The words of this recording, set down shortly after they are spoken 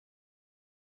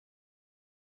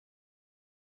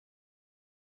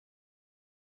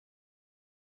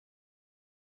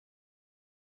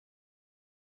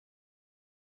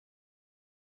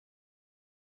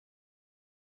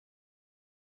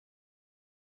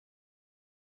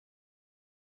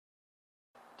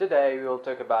Today we will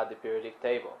talk about the periodic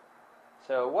table.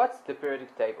 So what's the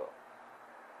periodic table?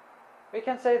 We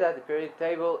can say that the periodic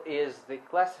table is the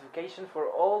classification for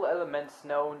all elements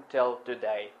known till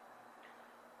today.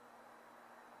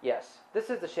 Yes, this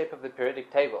is the shape of the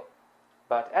periodic table.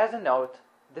 But as a note,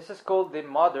 this is called the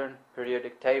modern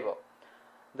periodic table.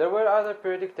 There were other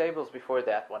periodic tables before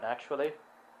that one actually,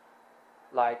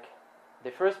 like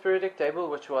the first periodic table,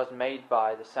 which was made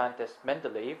by the scientist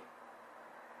Mendeleev,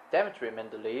 Dmitry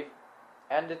Mendeleev,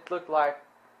 and it looked like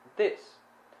this.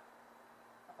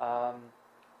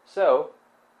 So,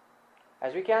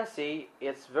 as we can see,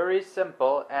 it's very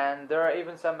simple, and there are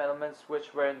even some elements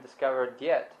which weren't discovered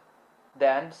yet.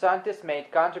 Then scientists made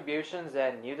contributions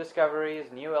and new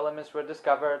discoveries, new elements were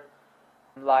discovered,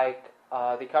 like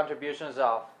the contributions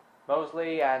of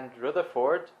Moseley and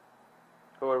Rutherford,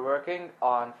 who were working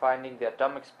on finding the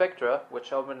atomic spectra,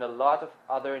 which opened a lot of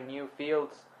other new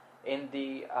fields in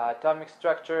the atomic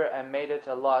structure and made it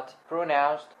a lot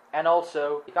pronounced, and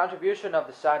also the contribution of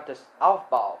the scientist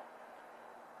Aufbau,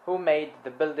 who made the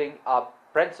building up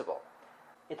principle.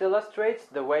 It illustrates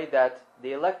the way that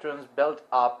the electrons build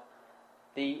up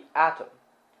the atom.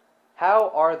 How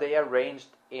are they arranged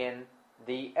in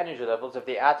the energy levels of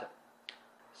the atom?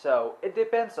 So it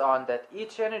depends on that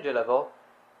each energy level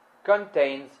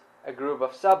contains a group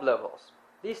of sublevels.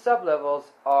 These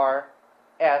sublevels are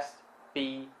S,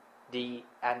 P, D,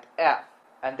 and F,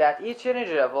 and that each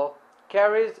energy level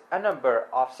carries a number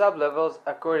of sublevels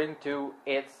according to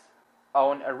its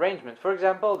own arrangement. For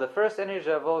example, the first energy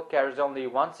level carries only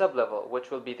one sublevel, which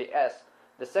will be the S.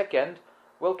 The second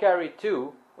will carry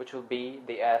two, which will be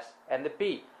the S and the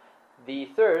P. The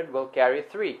third will carry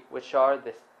three, which are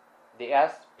the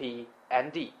S, P,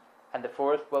 and D. And the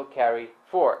fourth will carry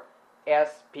four,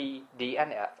 S, P, D,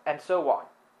 and F, and so on.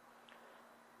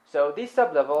 So these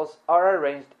sublevels are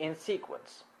arranged in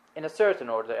sequence, in a certain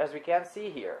order, as we can see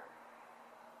here.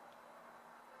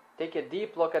 Take a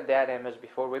deep look at that image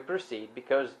before we proceed,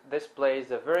 because this plays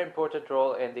a very important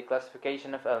role in the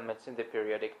classification of elements in the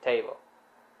periodic table.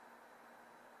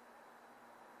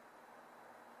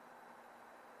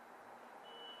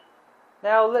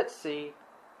 Now let's see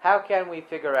how can we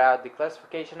figure out the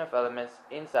classification of elements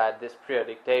inside this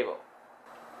periodic table.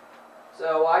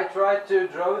 So I tried to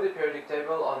draw the periodic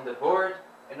table on the board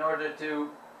in order to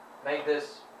make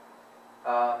this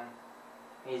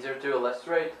easier to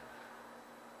illustrate.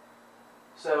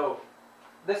 So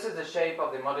this is the shape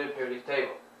of the modern periodic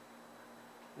table.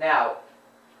 Now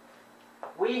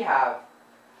we have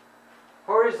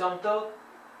horizontal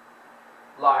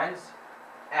lines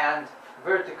and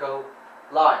vertical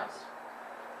lines.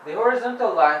 The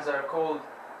horizontal lines are called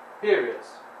periods,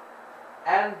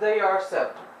 and they are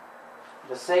 7.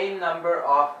 The same number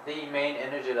of the main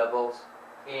energy levels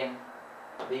in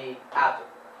the atom,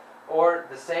 or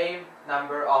the same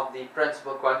number of the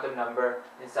principal quantum number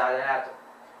inside an atom.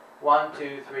 1,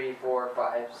 2, 3, 4,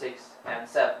 5, 6, and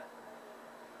 7.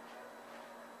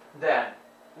 Then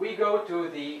we go to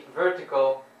the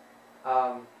vertical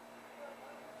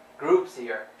groups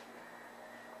here.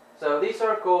 So these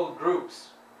are called groups.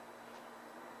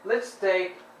 Let's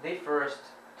take the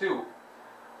first two.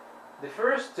 The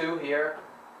first two here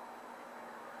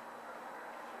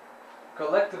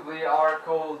collectively are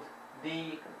called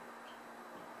the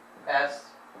S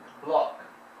block.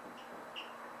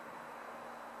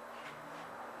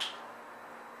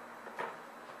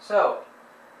 So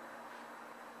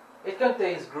it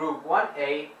contains group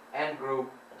 1A and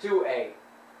group 2A.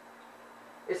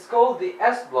 It's called the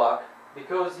S block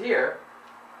because here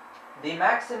the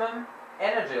maximum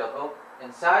energy level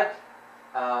inside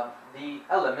the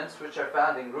elements which are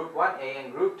found in group 1A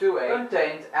and group 2A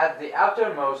contains at the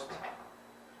outermost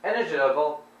energy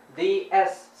level the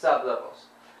S sublevels.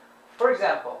 For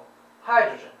example,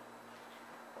 hydrogen.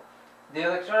 The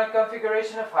electronic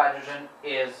configuration of hydrogen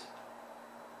is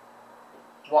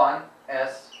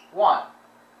 1s1.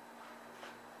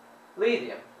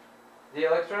 Lithium. The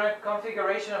electronic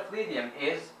configuration of lithium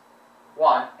is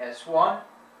 1s1,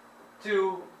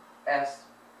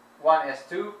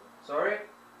 1s2,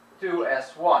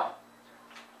 2s1.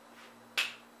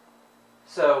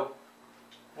 So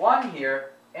 1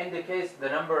 here indicates the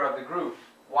number of the group,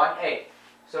 1A.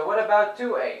 So what about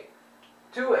 2A?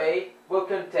 2A will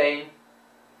contain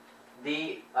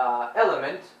the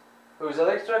element whose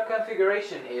electronic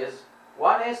configuration is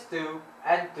 1s2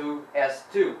 and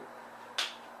 2s2.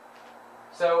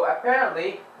 So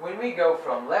apparently, when we go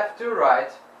from left to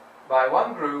right by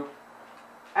one group,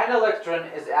 an electron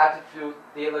is added to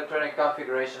the electronic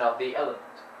configuration of the element.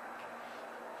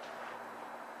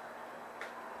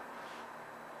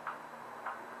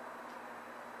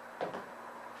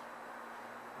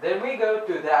 Then we go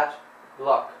to that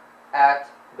block at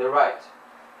the right.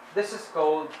 This is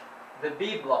called the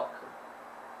B block.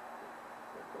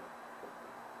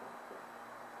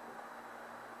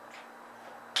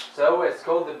 So it's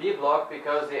called the B block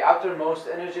because the outermost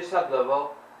energy sublevel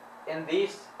in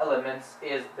these elements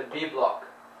is the B block.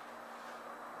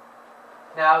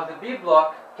 Now the B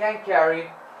block can carry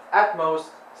at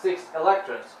most 6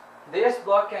 electrons. The S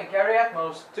block can carry at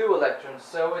most 2 electrons,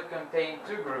 so it contains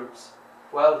 2 groups.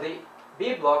 While the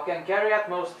B block can carry at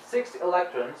most 6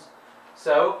 electrons,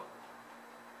 so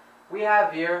we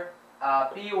have here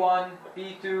P1,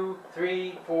 P2,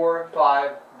 3, 4,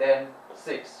 5, then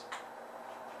 6.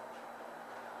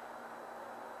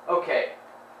 Okay,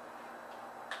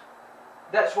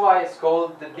 that's why it's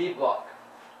called the B block.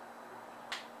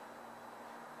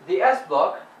 The S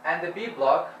block and the B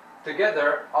block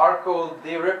together are called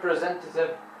the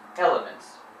representative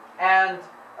elements, and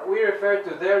we refer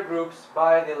to their groups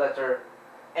by the letter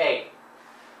A.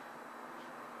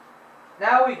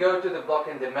 Now we go to the block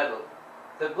in the middle.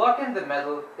 The block in the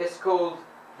middle is called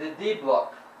the D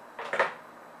block.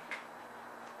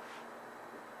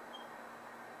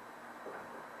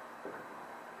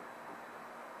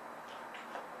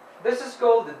 This is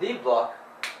called the D block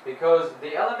because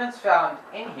the elements found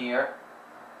in here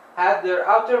had their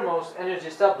outermost energy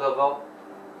sublevel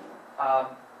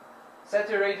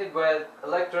saturated with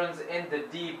electrons in the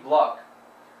D block.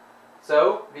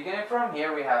 So, beginning from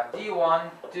here, we have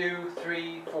D1, 2,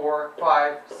 3, 4,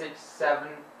 5, 6, 7,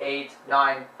 8,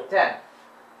 9, 10.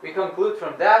 We conclude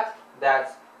from that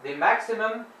the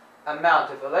maximum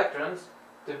amount of electrons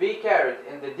to be carried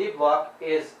in the D block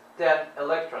is 10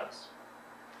 electrons.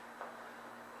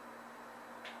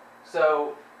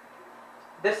 So,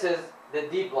 this is the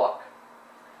D block.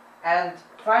 And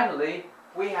finally,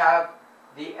 we have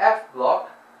the F block.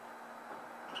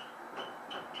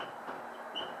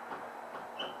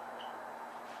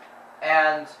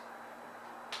 And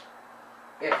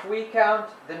if we count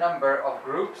the number of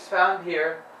groups found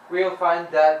here, we'll find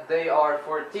that they are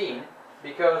 14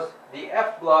 because the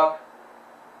F block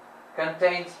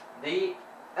contains the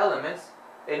elements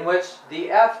in which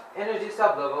the F energy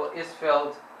sublevel is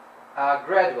filled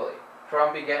gradually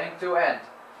from beginning to end.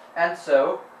 And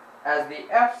so, as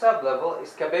the F sublevel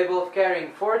is capable of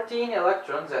carrying 14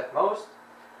 electrons at most,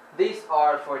 these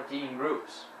are 14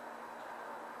 groups.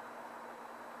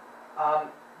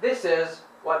 This is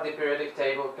what the periodic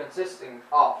table consisting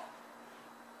of.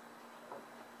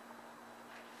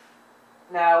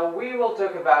 Now we will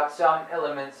talk about some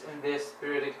elements in this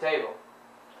periodic table.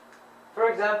 For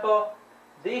example,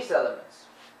 these elements.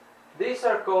 These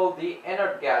are called the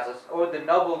inert gases or the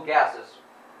noble gases.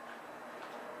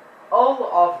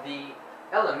 All of the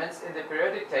elements in the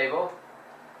periodic table,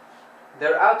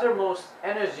 their outermost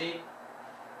energy,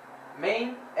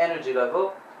 main energy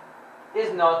level,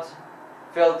 is not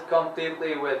filled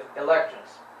completely with electrons,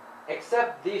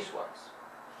 except these ones.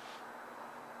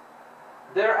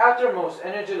 Their outermost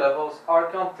energy levels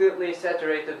are completely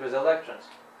saturated with electrons,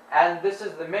 and this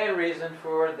is the main reason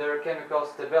for their chemical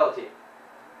stability.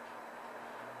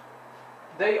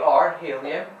 They are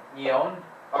helium, neon,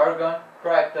 argon,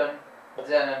 krypton,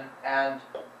 xenon, and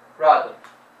radon.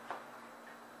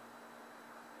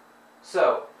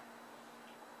 So,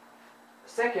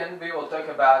 second, we will talk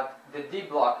about the D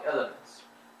block elements.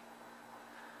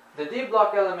 The D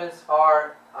block elements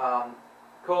are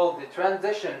called the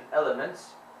transition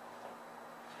elements,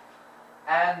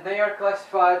 and they are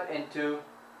classified into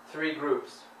 3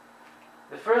 groups.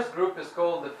 The first group is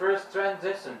called the first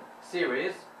transition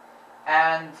series,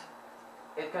 and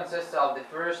it consists of the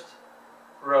first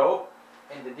row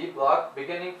in the D block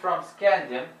beginning from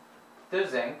scandium to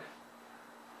zinc,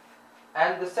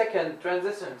 and the second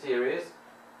transition series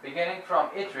beginning from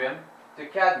yttrium to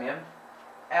cadmium,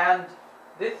 and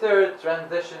the third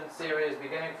transition series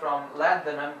beginning from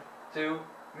lanthanum to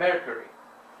mercury.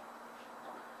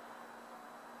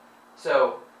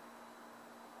 So,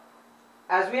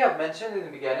 as we have mentioned in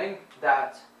the beginning,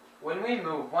 that when we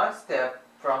move one step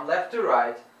from left to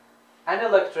right, an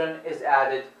electron is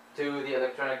added to the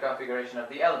electronic configuration of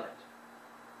the element.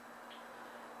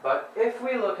 But if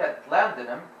we look at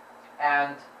lanthanum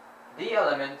and the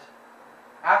element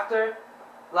after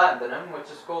lanthanum,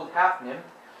 which is called hafnium,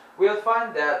 we'll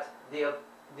find that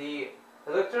the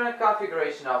electronic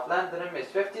configuration of lanthanum is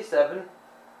 57,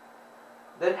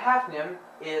 then hafnium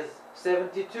is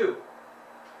 72.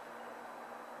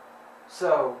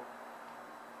 So,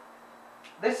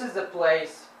 this is the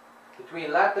place between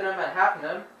lanthanum and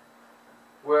hafnium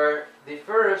where the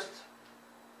first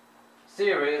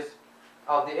series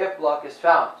of the F block is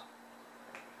found.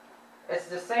 It's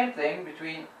the same thing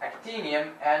between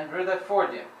actinium and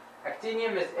rutherfordium.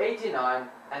 Actinium is 89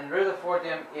 and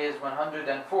rutherfordium is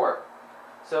 104.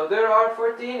 So there are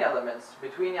 14 elements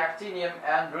between actinium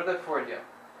and rutherfordium.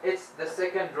 It's the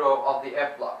second row of the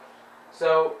F block.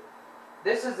 So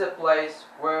this is the place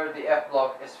where the F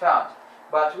block is found,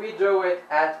 but we draw it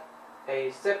at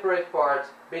a separate part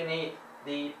beneath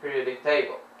the periodic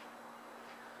table.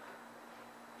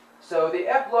 So the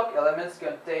F block elements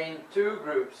contain two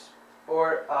groups,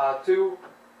 or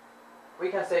we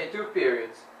can say two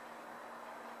periods.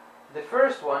 The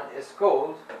first one is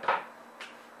called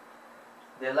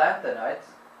the lanthanides,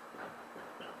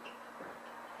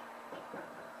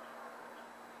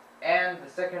 and the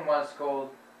second one is called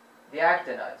the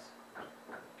actinides.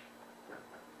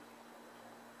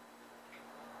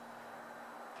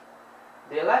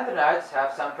 The lanthanides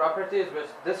have some properties which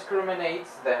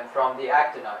discriminates them from the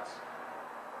actinides.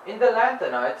 In the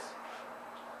lanthanides,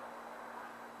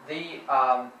 the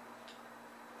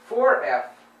 4F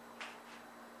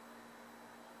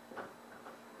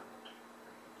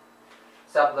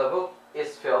sublevel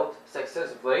is filled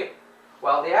successively,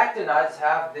 while the actinides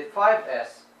have the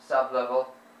 5S sublevel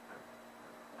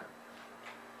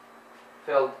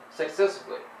filled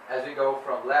successively as we go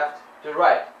from left to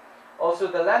right. Also,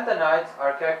 the lanthanides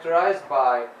are characterized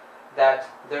by that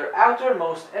their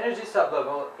outermost energy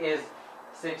sublevel is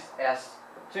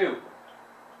 6s2.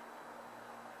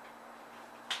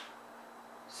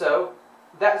 So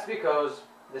that's because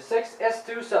the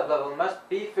 6s2 sublevel must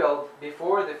be filled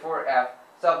before the 4f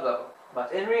sublevel.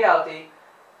 But in reality,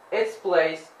 its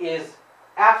place is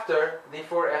after the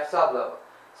 4f sublevel.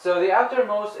 So the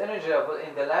outermost energy level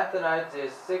in the lanthanides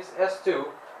is 6s2,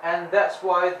 and that's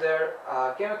why their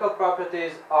chemical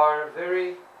properties are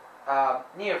very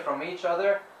near from each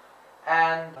other,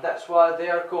 and that's why they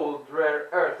are called rare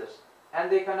earths, and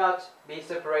they cannot be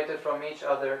separated from each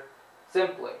other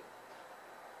simply.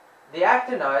 The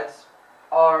actinides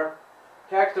are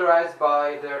characterized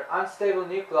by their unstable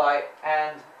nuclei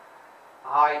and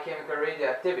high chemical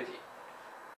radioactivity.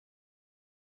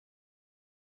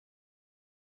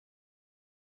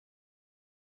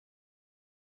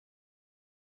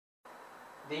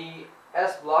 The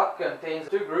S block contains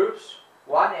two groups,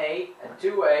 1A and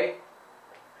 2A.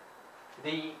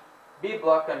 The B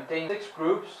block contains 6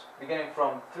 groups, beginning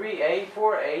from 3A,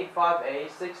 4A, 5A,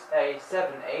 6A,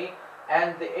 7A,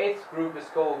 and the 8th group is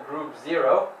called group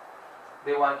 0,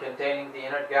 the one containing the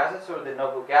inert gases or the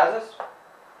noble gases.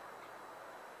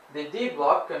 The D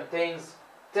block contains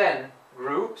 10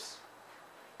 groups,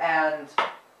 and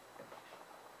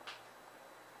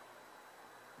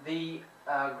the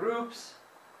groups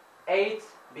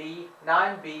 8B,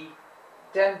 9B,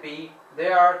 10B,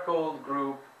 they are called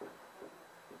group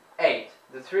 8.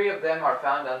 The 3 of them are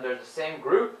found under the same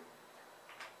group.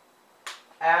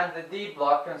 And the D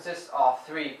block consists of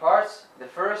 3 parts. The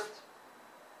first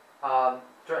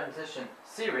transition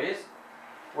series,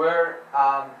 where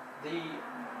the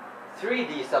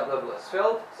 3D sublevel is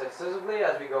filled successively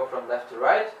as we go from left to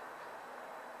right.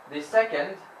 The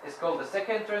second is called the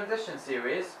second transition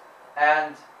series,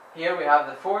 and here we have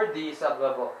the 4D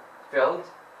sublevel filled.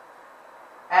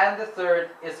 And the third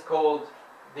is called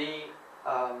the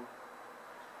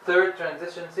third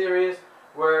transition series,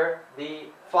 where the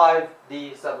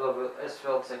 5D sublevel is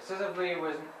filled successively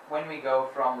when we go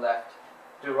from left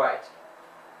to right.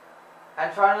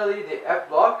 And finally, the F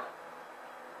block,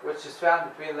 which is found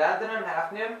between lanthanum,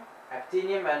 hafnium,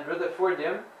 actinium, and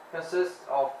rutherfordium, consists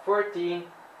of 14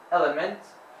 elements,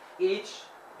 each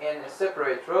in a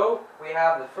separate row. We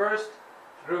have the first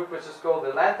group, which is called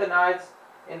the lanthanides.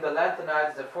 In the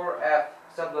lanthanides, the 4F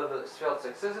sublevel is filled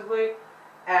successively,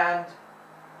 and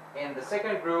in the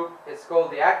second group, it's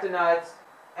called the actinides,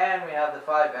 and we have the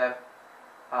 5F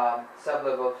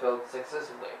sublevel filled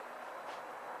successively.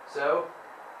 So,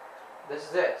 this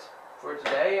is it for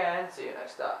today, and see you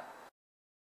next time.